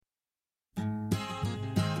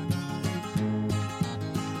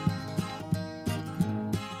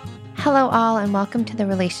Hello, all, and welcome to the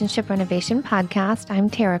Relationship Renovation Podcast. I'm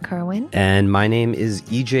Tara Kerwin. And my name is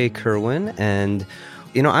EJ Kerwin. And,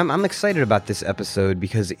 I'm excited about this episode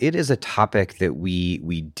because it is a topic that we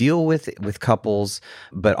deal with couples,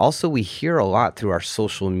 but also we hear a lot through our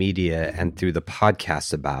social media and through the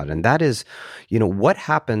podcast about. And that is, what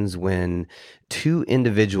happens when two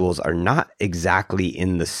individuals are not exactly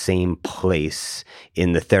in the same place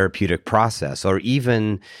in the therapeutic process, or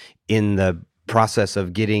even in the process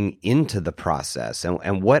of getting into the process,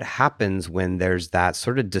 and what happens when there's that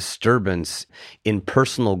sort of disturbance in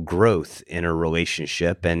personal growth in a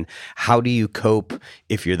relationship, and how do you cope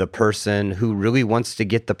if you're the person who really wants to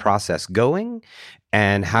get the process going,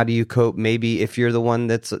 and how do you cope maybe if you're the one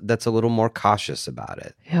that's a little more cautious about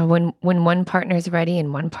it? Yeah, when one partner's ready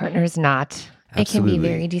and one partner's not. Absolutely. It can be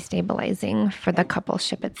very destabilizing for the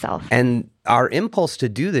coupleship itself. And our impulse to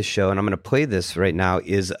do this show, and I'm going to play this right now,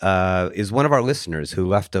 is one of our listeners who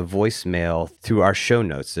left a voicemail through our show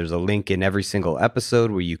notes. There's a link in every single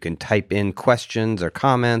episode where you can type in questions or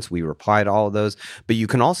comments. We reply to all of those. But you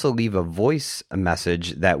can also leave a voice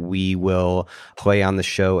message that we will play on the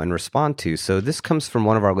show and respond to. So this comes from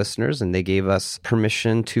one of our listeners, and they gave us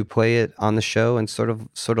permission to play it on the show and sort of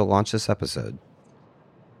launch this episode.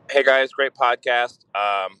 Hey guys, great podcast.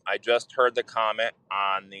 I just heard the comment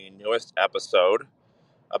on the newest episode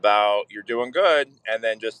about you're doing good, and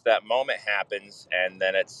then just that moment happens, and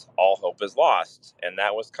then it's all hope is lost. And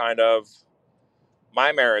that was kind of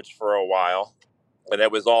my marriage for a while, and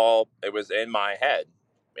it was in my head.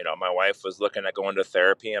 My wife was looking at going to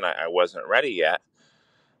therapy, and I wasn't ready yet.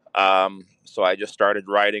 So I just started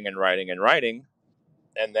writing, and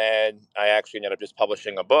then I actually ended up just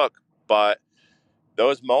publishing a book. But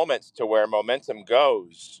those moments to where momentum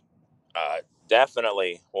goes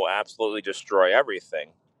definitely will absolutely destroy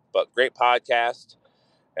everything. But great podcast,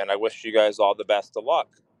 and I wish you guys all the best of luck.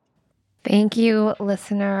 Thank you,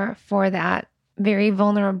 listener, for that very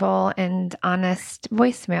vulnerable and honest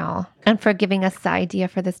voicemail, and for giving us the idea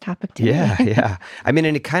for this topic today. Yeah. I mean,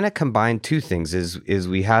 and it kind of combined two things. Is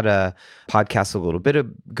we had a podcast a little bit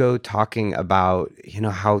ago talking about,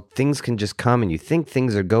 how things can just come and you think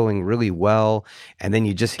things are going really well, and then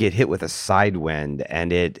you just get hit with a side wind,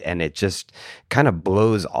 and it just kind of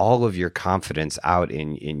blows all of your confidence out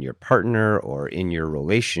in your partner or in your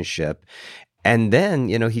relationship. And then,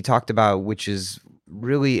 he talked about, which is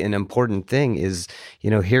really an important thing, is,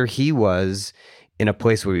 here he was in a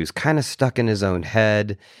place where he was kind of stuck in his own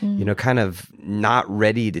head, kind of not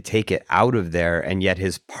ready to take it out of there. And yet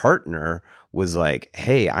his partner was like,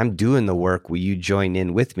 hey, I'm doing the work. Will you join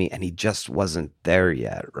in with me? And he just wasn't there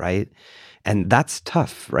yet. Right. And that's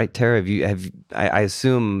tough, right, Tara? I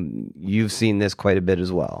assume you've seen this quite a bit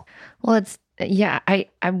as well. Well, I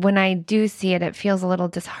when I do see it, it feels a little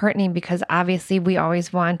disheartening, because obviously we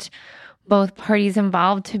always want both parties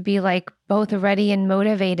involved to be like both ready and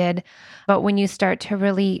motivated. But when you start to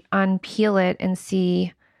really unpeel it and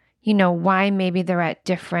see, why maybe they're at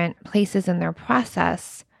different places in their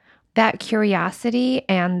process, that curiosity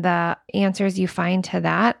and the answers you find to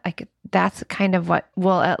that, that's kind of what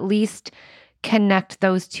will at least connect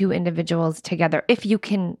those two individuals together, if you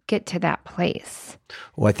can get to that place.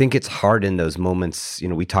 Well, I think it's hard in those moments.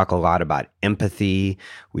 We talk a lot about empathy.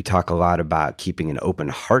 We talk a lot about keeping an open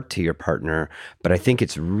heart to your partner. But I think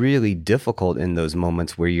it's really difficult in those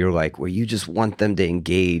moments where you just want them to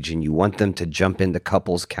engage, and you want them to jump into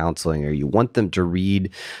couples counseling, or you want them to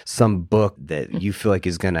read some book that you feel like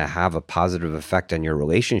is going to have a positive effect on your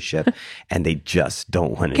relationship, and they just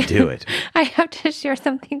don't want to do it. I have to share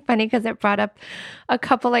something funny, because it brought up a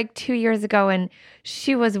couple 2 years ago, and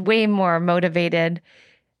she was way more motivated.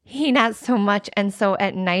 He not so much. And so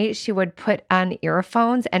at night she would put on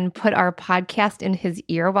earphones and put our podcast in his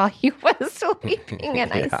ear while he was sleeping.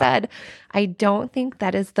 And I said, I don't think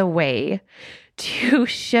that is the way to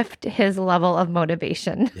shift his level of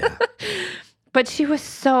motivation. Yeah. But she was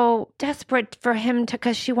so desperate for him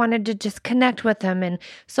because she wanted to just connect with him. And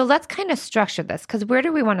so let's kind of structure this, because where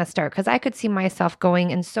do we want to start? Because I could see myself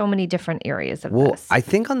going in so many different areas of this. Well, I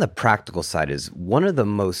think on the practical side is one of the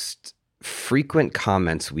most frequent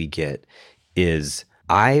comments we get is,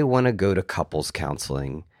 I want to go to couples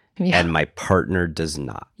counseling. Yeah. And my partner does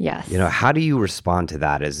not. Yes. How do you respond to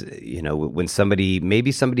that? As when somebody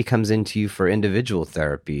comes into you for individual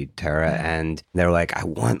therapy, Tara, and they're like, I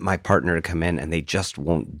want my partner to come in, and they just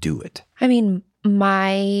won't do it. I mean,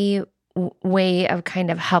 my way of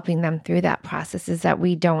kind of helping them through that process is that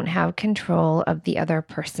we don't have control of the other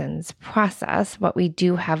person's process. What we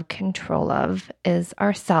do have control of is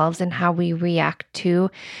ourselves and how we react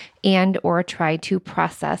to and or try to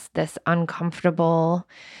process this uncomfortable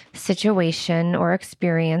situation or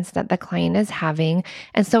experience that the client is having.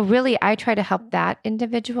 And so really, I try to help that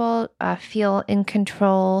individual feel in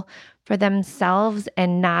control for themselves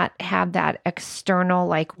and not have that external,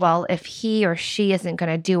 like, well, if he or she isn't going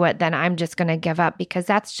to do it, then I'm just going to give up, because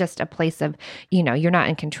that's just a place of, you're not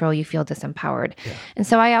in control. You feel disempowered. Yeah. And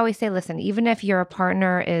so I always say, listen, even if your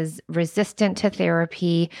partner is resistant to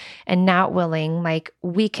therapy and not willing, like,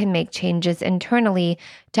 we can make changes internally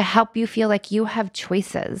to help you feel like you have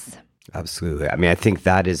choices. Absolutely. I mean, I think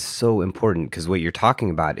that is so important, because what you're talking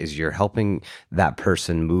about is you're helping that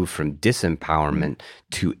person move from disempowerment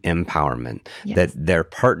to empowerment. Yes. That their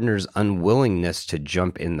partner's unwillingness to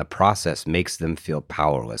jump in the process makes them feel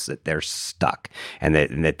powerless, that they're stuck, and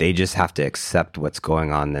that they just have to accept what's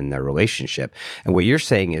going on in their relationship. And what you're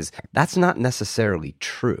saying is that's not necessarily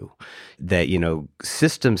true. That,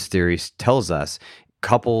 systems theory tells us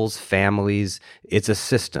couples, families, it's a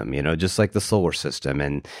system, just like the solar system,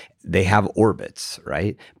 and they have orbits,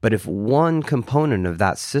 right? But if one component of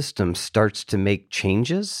that system starts to make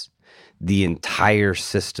changes, the entire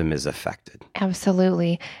system is affected.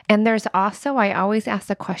 Absolutely. And there's also, I always ask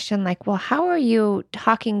the question like, well, how are you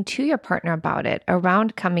talking to your partner about it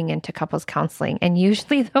around coming into couples counseling? And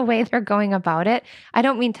usually the way they're going about it, I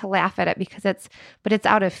don't mean to laugh at it but it's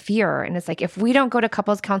out of fear. And it's like, if we don't go to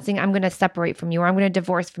couples counseling, I'm going to separate from you, or I'm going to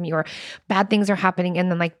divorce from you, or bad things are happening.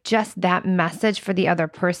 And then like just that message for the other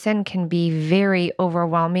person can be very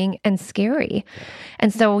overwhelming and scary.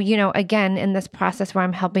 And so, again, in this process where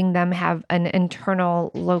I'm helping them have an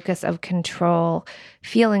internal locus of control,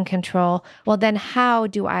 feel in control, well, then how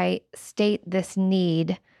do I state this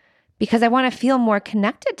need? Because I want to feel more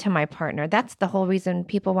connected to my partner. That's the whole reason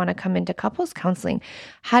people want to come into couples counseling.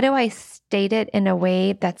 How do I state it in a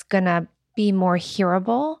way that's going to be more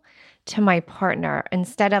hearable to my partner,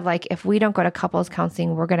 instead of like, if we don't go to couples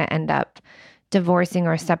counseling, we're going to end up divorcing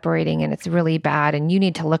or separating, and it's really bad, and you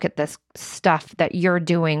need to look at this stuff that you're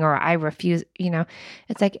doing, or I refuse,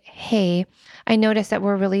 it's like, hey, I notice that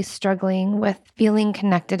we're really struggling with feeling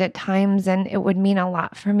connected at times, and it would mean a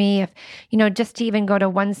lot for me if, just to even go to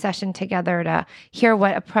one session together to hear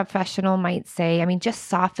what a professional might say. I mean, just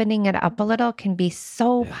softening it up a little can be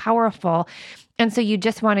so powerful. And so you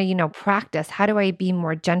just want to, practice. How do I be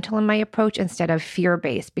more gentle in my approach instead of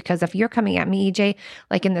fear-based? Because if you're coming at me, EJ,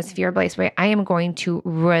 like in this fear-based way, I am going to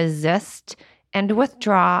resist and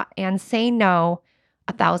withdraw and say no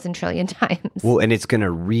 1,000 trillion times. Well, and it's going to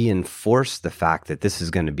reinforce the fact that this is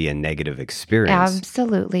going to be a negative experience.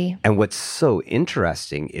 Absolutely. And what's so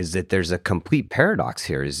interesting is that there's a complete paradox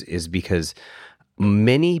here is because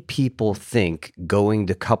many people think going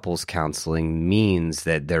to couples counseling means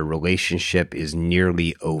that their relationship is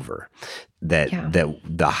nearly over. That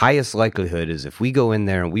the highest likelihood is if we go in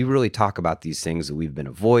there and we really talk about these things that we've been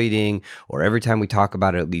avoiding, or every time we talk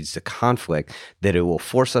about it, it leads to conflict, that it will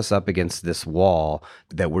force us up against this wall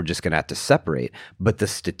that we're just going to have to separate. But the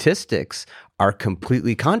statistics are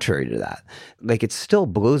completely contrary to that. Like, it still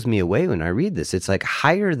blows me away when I read this. It's like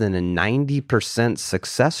higher than a 90%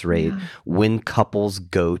 success rate when couples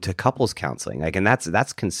go to couples counseling. Like, and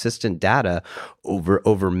that's consistent data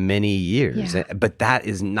over many years. Yeah. But that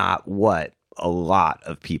is not what a lot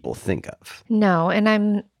of people think of. No.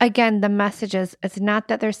 And again, the message is, it's not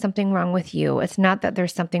that there's something wrong with you. It's not that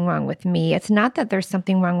there's something wrong with me. It's not that there's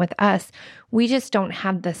something wrong with us. We just don't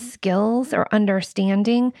have the skills or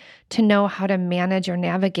understanding to know how to manage or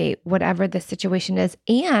navigate whatever the situation is.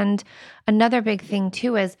 And another big thing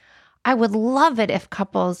too is, I would love it if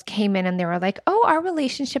couples came in and they were like, oh, our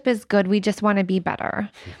relationship is good. We just want to be better.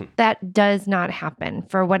 That does not happen.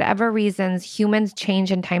 For whatever reasons, humans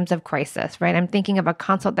change in times of crisis, right? I'm thinking of a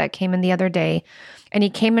consult that came in the other day, and he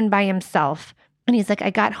came in by himself. And he's like, I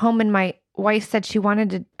got home and my wife said she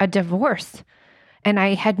wanted a divorce. And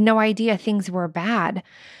I had no idea things were bad.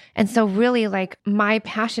 And so really, like, my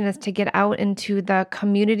passion is to get out into the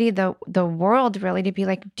community, the world, really, to be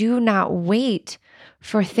like, do not wait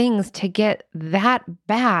for things to get that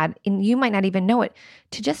bad. And you might not even know it,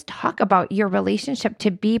 to just talk about your relationship,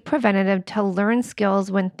 to be preventative, to learn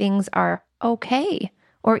skills when things are okay,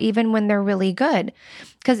 or even when they're really good.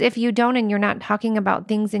 Because if you don't, and you're not talking about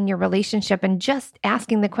things in your relationship and just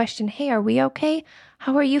asking the question, hey, are we okay?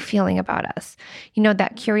 How are you feeling about us?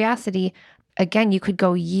 That curiosity. Again, you could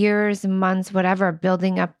go years, months, whatever,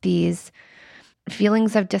 building up these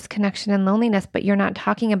feelings of disconnection and loneliness, but you're not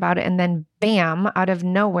talking about it. And then bam, out of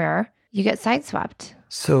nowhere, you get sideswept.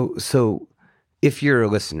 So if you're a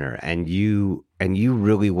listener and you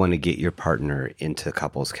really want to get your partner into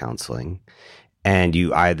couples counseling, and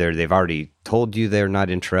they've already told you they're not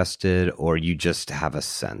interested, or you just have a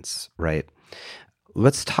sense, right?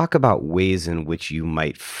 Let's talk about ways in which you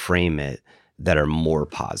might frame it that are more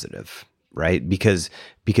positive, right? Because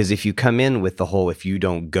if you come in with the whole, if you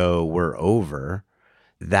don't go, we're over,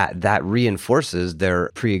 that reinforces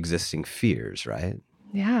their pre-existing fears, right?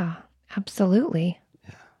 Yeah, absolutely.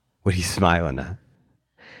 Yeah. What are you smiling at?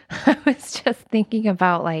 I was just thinking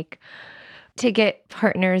about to get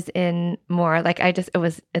partners in more,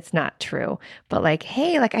 it's not true, but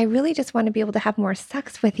hey, I really just want to be able to have more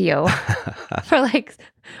sex with you. For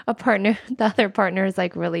a partner, the other partner is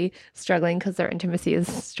really struggling because their intimacy is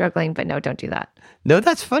struggling, but no, don't do that. No,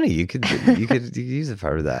 that's funny. You could use it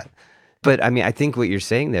for that. But I mean, I think what you're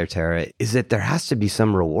saying there, Tara, is that there has to be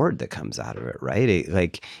some reward that comes out of it, right?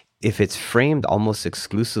 If it's framed almost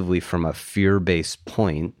exclusively from a fear-based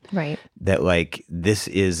point, right? That this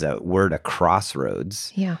is we're at a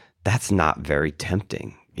crossroads. Yeah, that's not very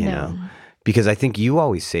tempting, you know, because I think you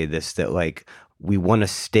always say this, that we want to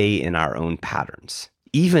stay in our own patterns,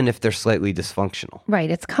 even if they're slightly dysfunctional.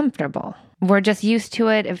 Right. It's comfortable. We're just used to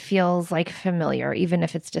it. It feels familiar, even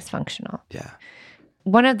if it's dysfunctional. Yeah.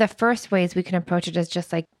 One of the first ways we can approach it is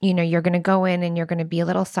just you're going to go in and you're going to be a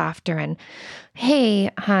little softer and, hey,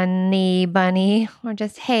 honey bunny, or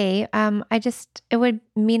just, hey, it would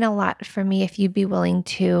mean a lot for me if you'd be willing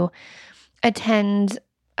to attend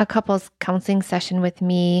a couples counseling session with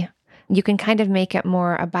me. You can kind of make it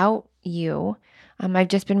more about you. I've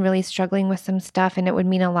just been really struggling with some stuff, and it would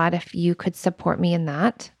mean a lot if you could support me in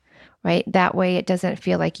that. Right? That way it doesn't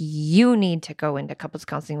feel like you need to go into couples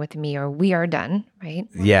counseling with me or we are done, right?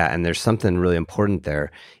 Yeah, and there's something really important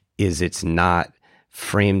there, is it's not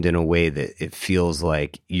framed in a way that it feels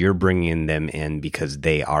like you're bringing them in because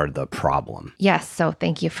they are the problem. Yes, so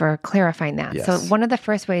thank you for clarifying that. Yes. So one of the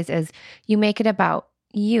first ways is you make it about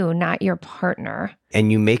you, not your partner.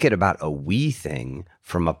 And you make it about a we thing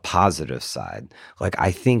from a positive side.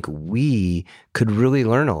 I think we could really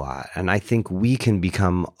learn a lot, and I think we can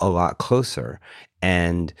become a lot closer,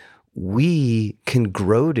 and we can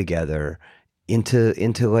grow together into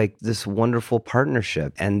this wonderful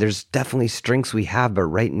partnership. And there's definitely strengths we have, but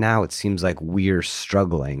right now it seems like we're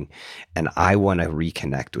struggling, and I want to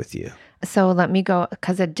reconnect with you. So let me go,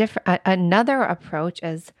 because another approach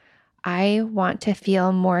is, I want to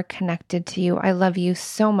feel more connected to you. I love you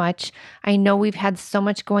so much. I know we've had so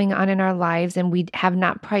much going on in our lives and we have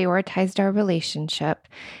not prioritized our relationship.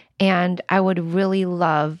 And I would really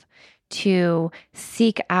love to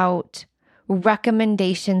seek out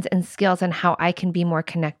recommendations and skills on how I can be more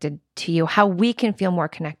connected to you, how we can feel more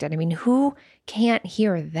connected. I mean, who can't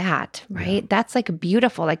hear that, right? Yeah. That's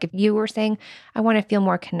beautiful. If you were saying, I want to feel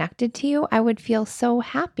more connected to you, I would feel so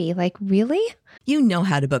happy. Really? You know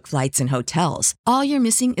how to book flights and hotels. All you're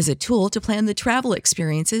missing is a tool to plan the travel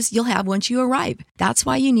experiences you'll have once you arrive. That's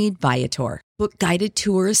why you need Viator. Book guided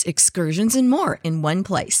tours, excursions, and more in one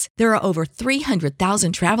place. There are over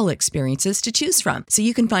 300,000 travel experiences to choose from, so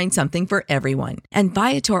you can find something for everyone. And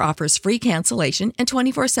Viator offers free cancellation and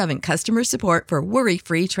 24/7 customer support for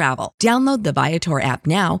worry-free travel. Download the Viator app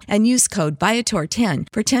now and use code Viator10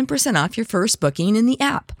 for 10% off your first booking in the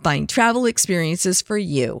app. Find travel experiences for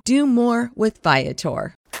you. Do more with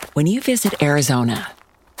Viator. When you visit Arizona,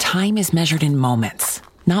 time is measured in moments,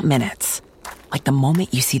 not minutes. Like the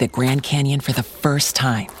moment you see the Grand Canyon for the first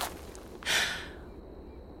time.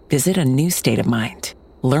 Visit a new state of mind.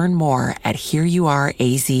 Learn more at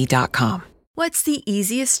hereyouareaz.com. What's the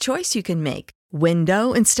easiest choice you can make?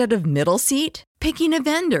 Window instead of middle seat? Picking a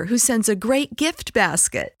vendor who sends a great gift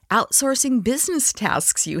basket? Outsourcing business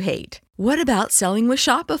tasks you hate? What about selling with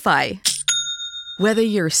Shopify? Whether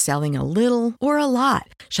you're selling a little or a lot,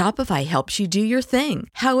 Shopify helps you do your thing,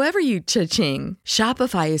 however you cha-ching.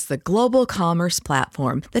 Shopify is the global commerce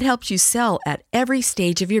platform that helps you sell at every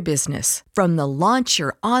stage of your business. From the launch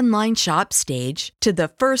your online shop stage to the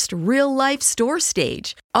first real-life store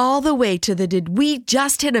stage, all the way to the did we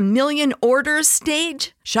just hit 1 million orders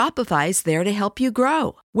stage. Shopify's there to help you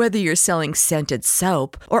grow. Whether you're selling scented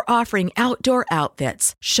soap or offering outdoor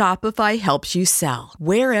outfits, Shopify helps you sell.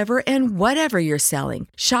 Wherever and whatever you're selling,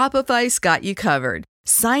 Shopify's got you covered.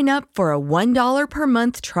 Sign up for a $1 per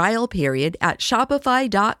month trial period at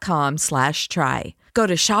shopify.com/try. Go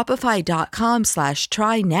to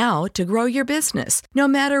shopify.com/try now to grow your business, no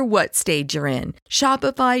matter what stage you're in.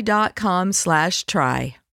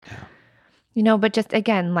 Shopify.com/try. But just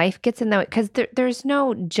again, life gets in the way because there's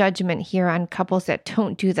no judgment here on couples that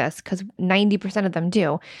don't do this because 90% of them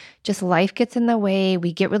do. Just life gets in the way.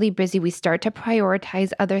 We get really busy. We start to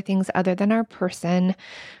prioritize other things other than our person.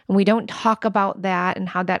 And we don't talk about that and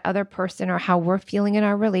how that other person or how we're feeling in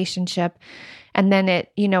our relationship. And then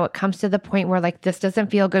it comes to the point where like, this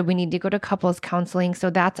doesn't feel good. We need to go to couples counseling. So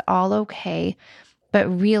that's all okay. But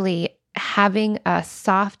really, having a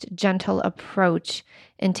soft, gentle approach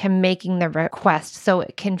into making the request so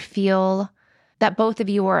it can feel that both of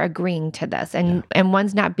you are agreeing to this and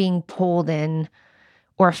one's not being pulled in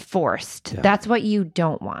or forced. Yeah. That's what you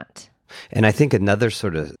don't want. And I think another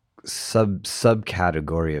sort of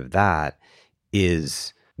subcategory of that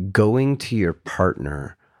is going to your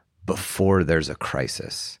partner before there's a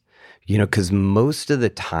crisis. Because most of the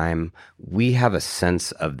time we have a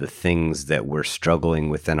sense of the things that we're struggling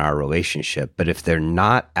with in our relationship. But if they're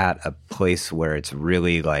not at a place where it's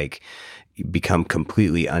really like become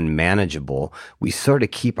completely unmanageable, we sort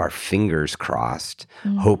of keep our fingers crossed,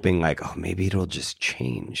 hoping like, oh, maybe it'll just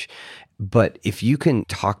change. But if you can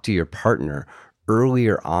talk to your partner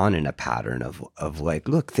earlier on in a pattern of like,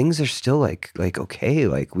 look, things are still like okay,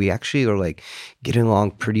 like we actually are like getting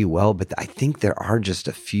along pretty well, but I think there are just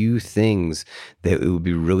a few things that it would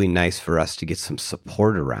be really nice for us to get some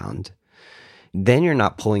support around. Then you're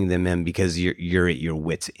not pulling them in because you're at your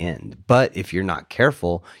wit's end. But if you're not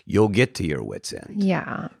careful, you'll get to your wit's end.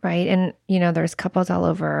 Yeah, right. And, there's couples all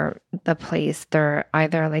over the place. They're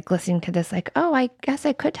either like listening to this like, oh, I guess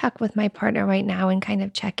I could talk with my partner right now and kind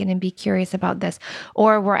of check in and be curious about this.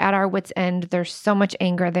 Or we're at our wit's end. There's so much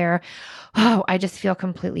anger there. Oh, I just feel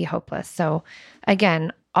completely hopeless. So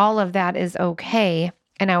again, all of that is okay.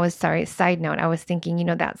 And side note, I was thinking,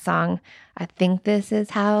 that song, I think this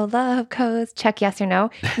is how love goes. Check yes or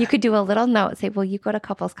no. You could do a little note, say, will you go to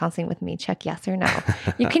couples counseling with me? Check yes or no.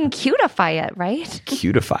 You can cutify it, right?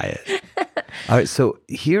 Cutify it. All right. So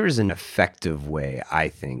here's an effective way, I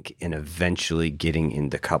think, in eventually getting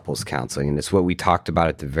into couples counseling. And it's what we talked about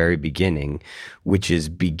at the very beginning, which is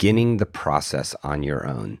beginning the process on your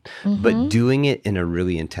own, but doing it in a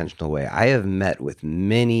really intentional way. I have met with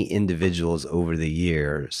many individuals over the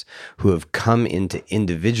years who have come into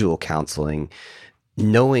individual counseling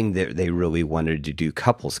knowing that they really wanted to do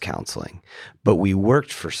couples counseling. But we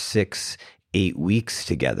worked for 6-8 weeks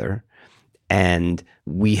together. And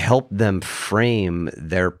we help them frame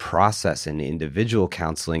their process in individual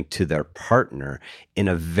counseling to their partner in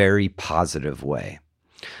a very positive way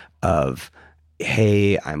of,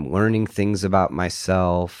 hey, I'm learning things about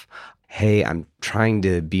myself. Hey, I'm trying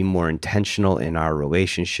to be more intentional in our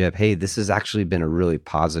relationship. Hey, this has actually been a really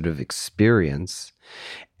positive experience.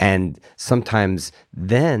 And sometimes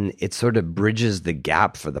then it sort of bridges the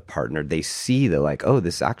gap for the partner. They see that like, oh,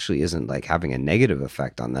 this actually isn't like having a negative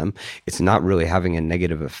effect on them. It's not really having a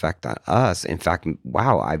negative effect on us. In fact,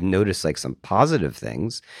 wow, I've noticed like some positive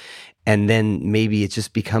things. And then maybe it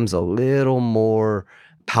just becomes a little more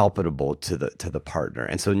palpable to the partner.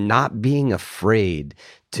 And so not being afraid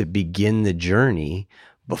to begin the journey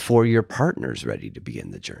before your partner's ready to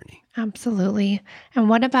begin the journey. Absolutely. And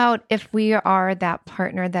what about if we are that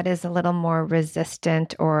partner that is a little more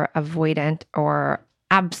resistant or avoidant or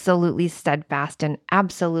absolutely steadfast and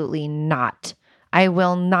absolutely not? I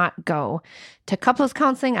will not go to couples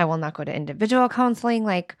counseling. I will not go to individual counseling.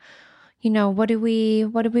 Like, what do we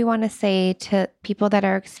want to say to people that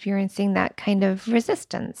are experiencing that kind of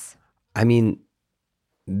resistance? I mean,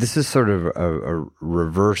 this is sort of a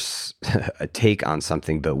reverse a take on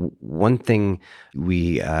something, but one thing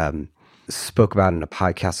we spoke about in a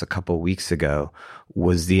podcast a couple of weeks ago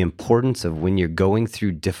was the importance of when you're going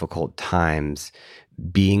through difficult times,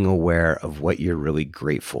 being aware of what you're really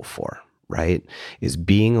grateful for, right? Is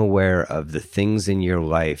being aware of the things in your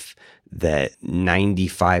life that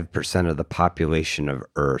 95% of the population of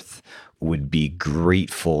Earth would be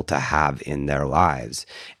grateful to have in their lives.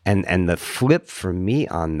 And the flip for me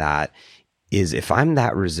on that is if I'm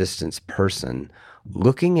that resistance person,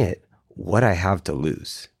 looking at what I have to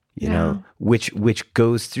lose, you know, which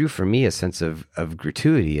goes through for me a sense of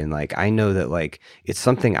gratuity. And like, I know that like, it's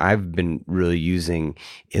something I've been really using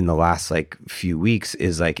in the last like few weeks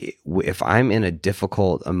is like, if I'm in a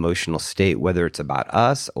difficult emotional state, whether it's about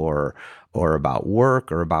us or about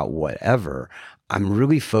work or about whatever, I'm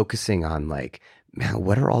really focusing on like, man,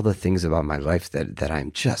 what are all the things about my life that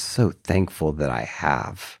I'm just so thankful that I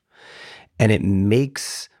have? And it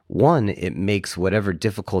makes whatever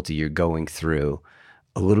difficulty you're going through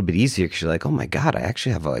a little bit easier because you're like, oh my God, I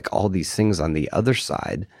actually have like all these things on the other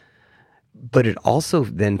side. But it also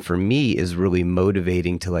then for me is really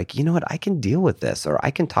motivating to like, you know what, I can deal with this, or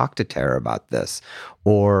I can talk to Tara about this,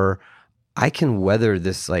 or I can weather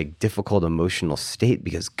this like difficult emotional state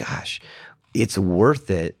because, gosh, it's worth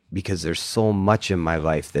it because there's so much in my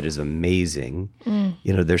life that is amazing.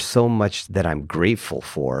 There's so much that I'm grateful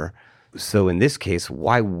for. So in this case,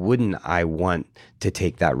 why wouldn't I want to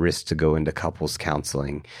take that risk to go into couples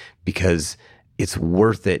counseling? Because it's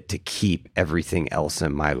worth it to keep everything else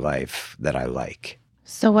in my life that I like.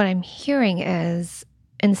 So what I'm hearing is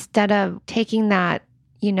instead of taking that,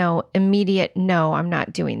 immediate, no, I'm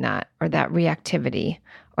not doing that, or that reactivity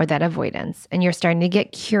or that avoidance, and you're starting to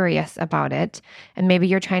get curious about it, and maybe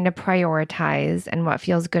you're trying to prioritize and what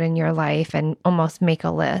feels good in your life and almost make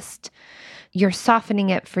a list, you're softening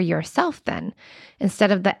it for yourself then.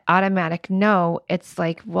 Instead of the automatic no, it's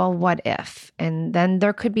like, well, what if? And then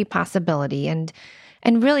there could be possibility. And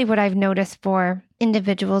really what I've noticed for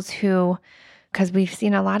individuals who, because we've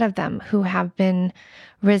seen a lot of them who have been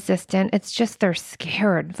resistant, it's just they're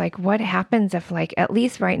scared. Like, what happens if, like, at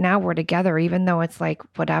least right now we're together, even though it's like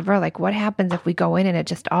whatever, like what happens if we go in and it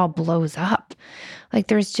just all blows up? Like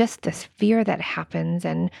there's just this fear that happens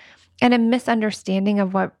and a misunderstanding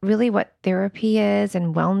of what therapy is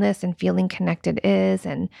and wellness and feeling connected is.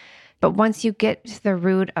 But once you get to the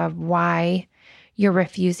root of why you're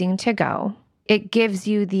refusing to go, it gives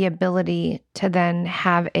you the ability to then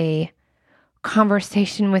have a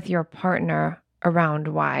conversation with your partner around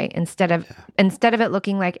why, instead of it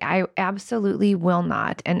looking like I absolutely will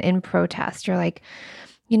not, and in protest, you're like,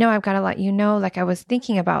 I've got to let you know, like I was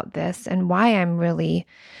thinking about this and why I'm really,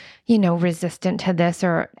 resistant to this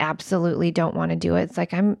or absolutely don't want to do it. It's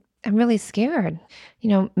like, I'm really scared.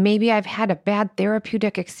 Maybe I've had a bad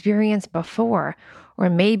therapeutic experience before, or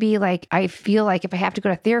maybe like I feel like if I have to go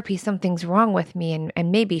to therapy, something's wrong with me.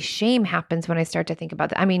 And maybe shame happens when I start to think about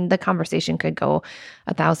that. I mean, the conversation could go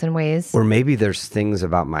 1,000 ways. Or maybe there's things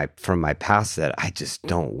from my past that I just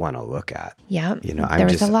don't want to look at. Yeah.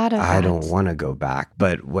 There's a lot of I that. don't want to go back.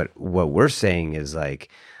 But what we're saying is like,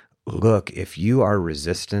 look, if you are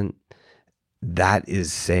resistant, that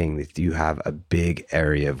is saying that you have a big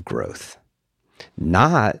area of growth.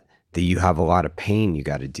 Not that you have a lot of pain you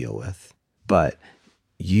got to deal with, but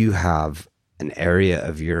you have an area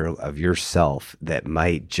of yourself that you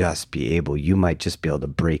might just be able to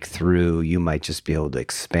break through, you might just be able to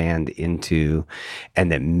expand into,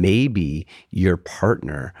 and that maybe your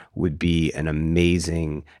partner would be an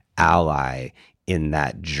amazing ally in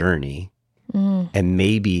that journey. And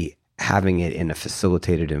maybe having it in a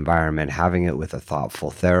facilitated environment, having it with a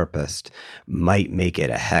thoughtful therapist might make it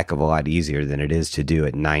a heck of a lot easier than it is to do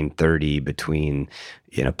at 9:30 between,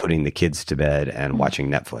 putting the kids to bed and watching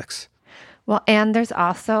Netflix. Well, and there's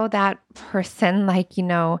also that person like,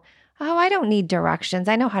 oh, I don't need directions.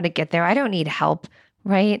 I know how to get there. I don't need help,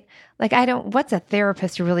 right? Like what's a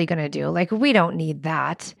therapist really going to do? Like, we don't need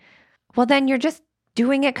that. Well, then you're just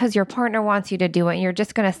doing it because your partner wants you to do it, and you're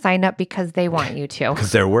just going to sign up because they want you to.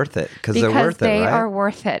 Because they're worth it. Because they are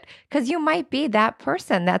worth it. Because you might be that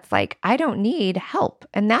person that's like, I don't need help.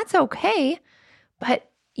 And that's okay. But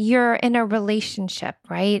you're in a relationship,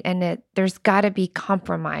 right? And there's got to be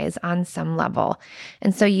compromise on some level.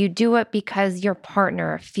 And so you do it because your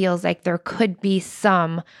partner feels like there could be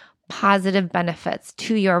some positive benefits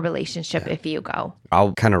to your relationship if you go.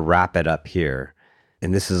 I'll kind of wrap it up here.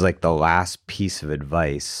 And this is like the last piece of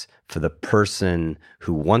advice for the person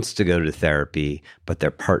who wants to go to therapy, but their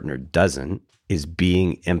partner doesn't, is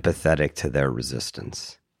being empathetic to their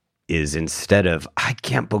resistance. Is instead of, I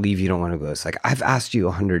can't believe you don't want to go. It's like, I've asked you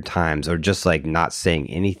 100 times, or just like not saying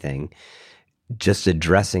anything, just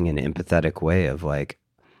addressing an empathetic way of like,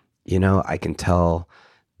 I can tell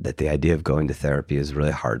that the idea of going to therapy is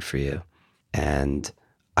really hard for you. And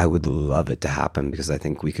I would love it to happen because I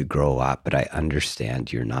think we could grow a lot, but I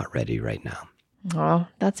understand you're not ready right now. Oh,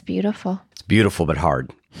 that's beautiful. It's beautiful, but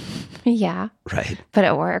hard. Yeah. Right. But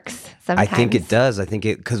it works sometimes. I think it does.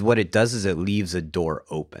 Because what it does is it leaves a door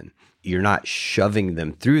open. You're not shoving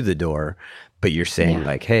them through the door, but you're saying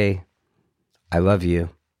like, hey, I love you.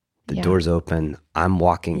 The door's open. I'm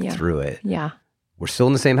walking through it. Yeah. We're still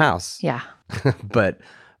in the same house. Yeah. But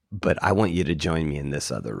I want you to join me in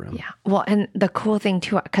this other room. Yeah. Well, and the cool thing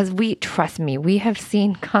too, because trust me, we have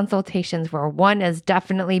seen consultations where one is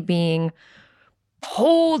definitely being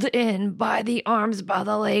pulled in by the arms, by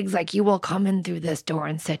the legs, like you will come in through this door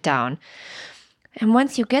and sit down. And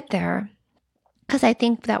once you get there, because I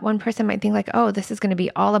think that one person might think like, oh, this is going to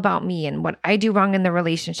be all about me and what I do wrong in the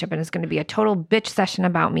relationship, and it's going to be a total bitch session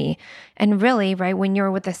about me. And really, right, when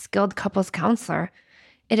you're with a skilled couples counselor,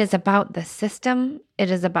 it is about the system.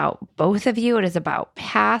 It is about both of you. It is about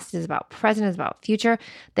past. It is about present. It is about future,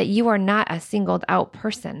 that you are not a singled out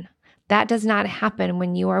person. That does not happen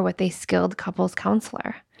when you are with a skilled couples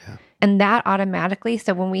counselor. Yeah. And that automatically,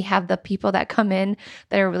 so when we have the people that come in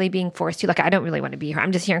that are really being forced to, like, I don't really want to be here.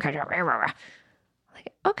 I'm just here in control.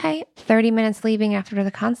 Like, okay, 30 minutes leaving after the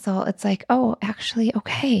consult, it's like, oh, actually,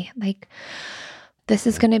 okay. Like, this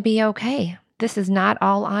is going to be okay. This is not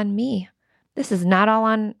all on me. This is not all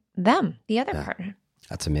on them, the other partner.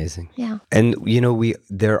 That's amazing. Yeah. And,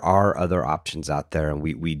 there are other options out there. And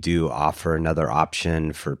we do offer another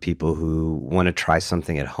option for people who want to try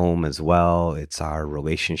something at home as well. It's our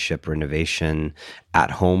relationship renovation at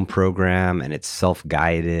home program, and it's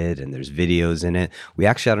self-guided and there's videos in it. We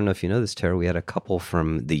actually, I don't know if you know this, Tara, we had a couple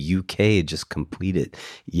from the UK just complete it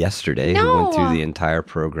yesterday who went through the entire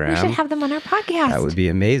program. We should have them on our podcast. That would be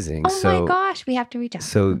amazing. Oh my gosh, we have to reach out.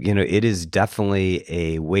 So, it is definitely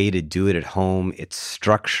a way to do it at home. It's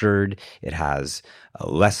structured. It has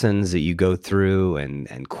lessons that you go through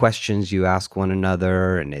and questions you ask one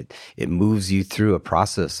another. And it moves you through a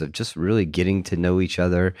process of just really getting to know each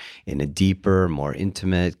other in a deeper, more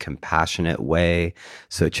intimate, compassionate way.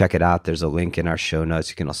 So check it out. There's a link in our show notes.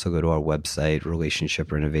 You can also go to our website,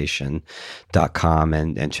 relationshiprenovation.com,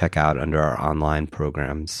 and check out under our online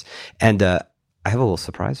programs. And I have a little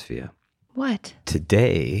surprise for you. What?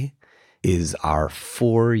 Today is our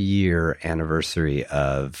 4-year anniversary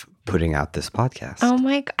of putting out this podcast. Oh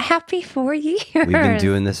my God. Happy 4 years. We've been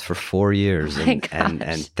doing this for 4 years. Oh my gosh.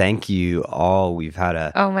 And thank you all. We've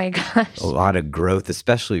had oh my gosh, a lot of growth,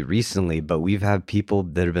 especially recently, but we've had people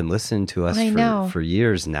that have been listening to us for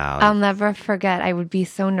years now. I'll never forget. I would be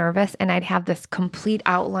so nervous and I'd have this complete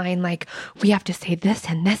outline, like, we have to say this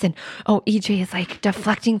and this. And EJ is like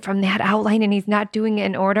deflecting from that outline and he's not doing it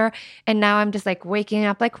in order. And now I'm just like waking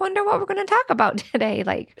up, like, wonder what we're going to talk about today.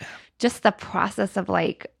 Like, just the process of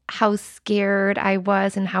like how scared I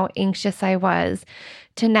was and how anxious I was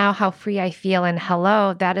to now how free I feel. And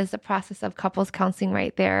hello, that is the process of couples counseling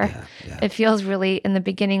right there. Yeah. It feels really in the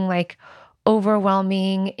beginning like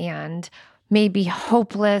overwhelming and maybe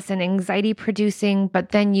hopeless and anxiety producing, but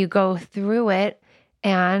then you go through it.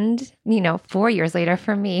 And, 4 years later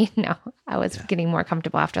for me, I was getting more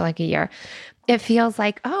comfortable after like a year. It feels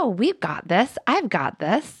like, oh, we've got this. I've got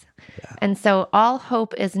this. Yeah. And so all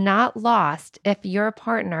hope is not lost if your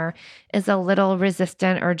partner is a little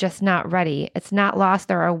resistant or just not ready. It's not lost.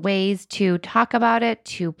 There are ways to talk about it,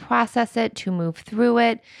 to process it, to move through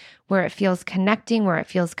it, where it feels connecting, where it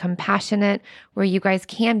feels compassionate, where you guys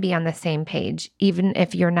can be on the same page, even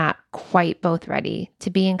if you're not quite both ready to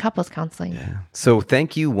be in couples counseling. Yeah. So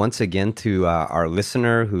thank you once again to our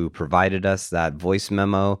listener who provided us that voice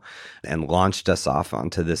memo and launched us off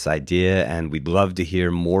onto this idea. And we'd love to hear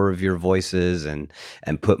more of your voices and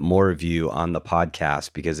put more of you on the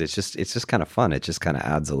podcast, because it's just kind of fun. It just kind of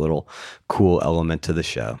adds a little cool element to the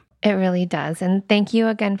show. It really does. And thank you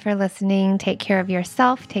again for listening. Take care of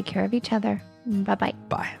yourself. Take care of each other. Bye-bye.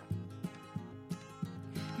 Bye.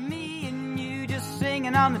 Me and you just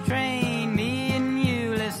singing on the train. Me and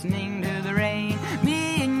you listening to the rain.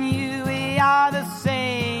 Me and you, we are the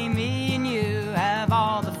same. Me and you have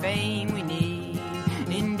all the fame we need.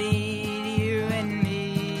 Indeed, you and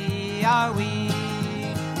me are we.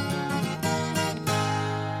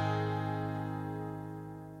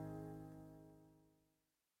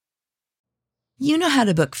 You know how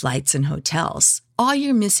to book flights and hotels. All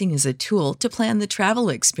you're missing is a tool to plan the travel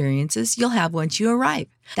experiences you'll have once you arrive.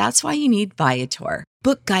 That's why you need Viator.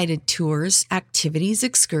 Book guided tours, activities,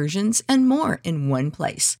 excursions, and more in one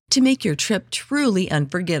place to make your trip truly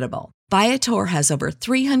unforgettable. Viator has over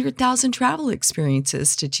 300,000 travel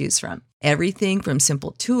experiences to choose from. Everything from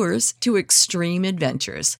simple tours to extreme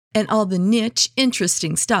adventures and all the niche,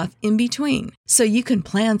 interesting stuff in between. So you can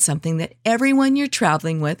plan something that everyone you're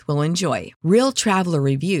traveling with will enjoy. Real traveler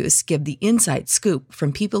reviews give the inside scoop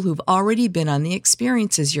from people who've already been on the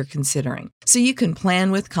experiences you're considering. So you can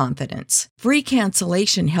plan with confidence. Free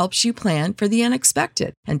cancellation helps you plan for the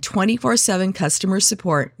unexpected. And 24/7 customer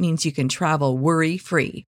support means you can travel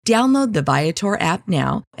worry-free. Download the Viator app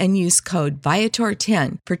now and use code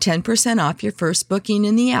Viator10 for 10% off your first booking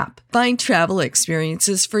in the app. Find travel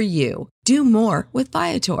experiences for you. Do more with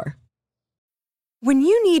Viator. When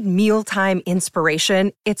you need mealtime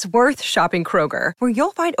inspiration, it's worth shopping Kroger, where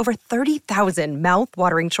you'll find over 30,000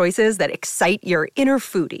 mouth-watering choices that excite your inner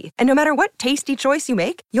foodie. And no matter what tasty choice you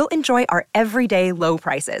make, you'll enjoy our everyday low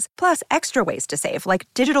prices, plus extra ways to save, like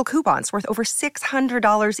digital coupons worth over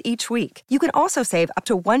 $600 each week. You can also save up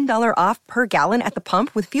to $1 off per gallon at the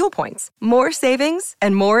pump with fuel points. More savings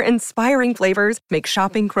and more inspiring flavors make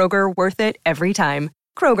shopping Kroger worth it every time.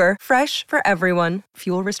 Kroger, fresh for everyone.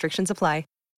 Fuel restrictions apply.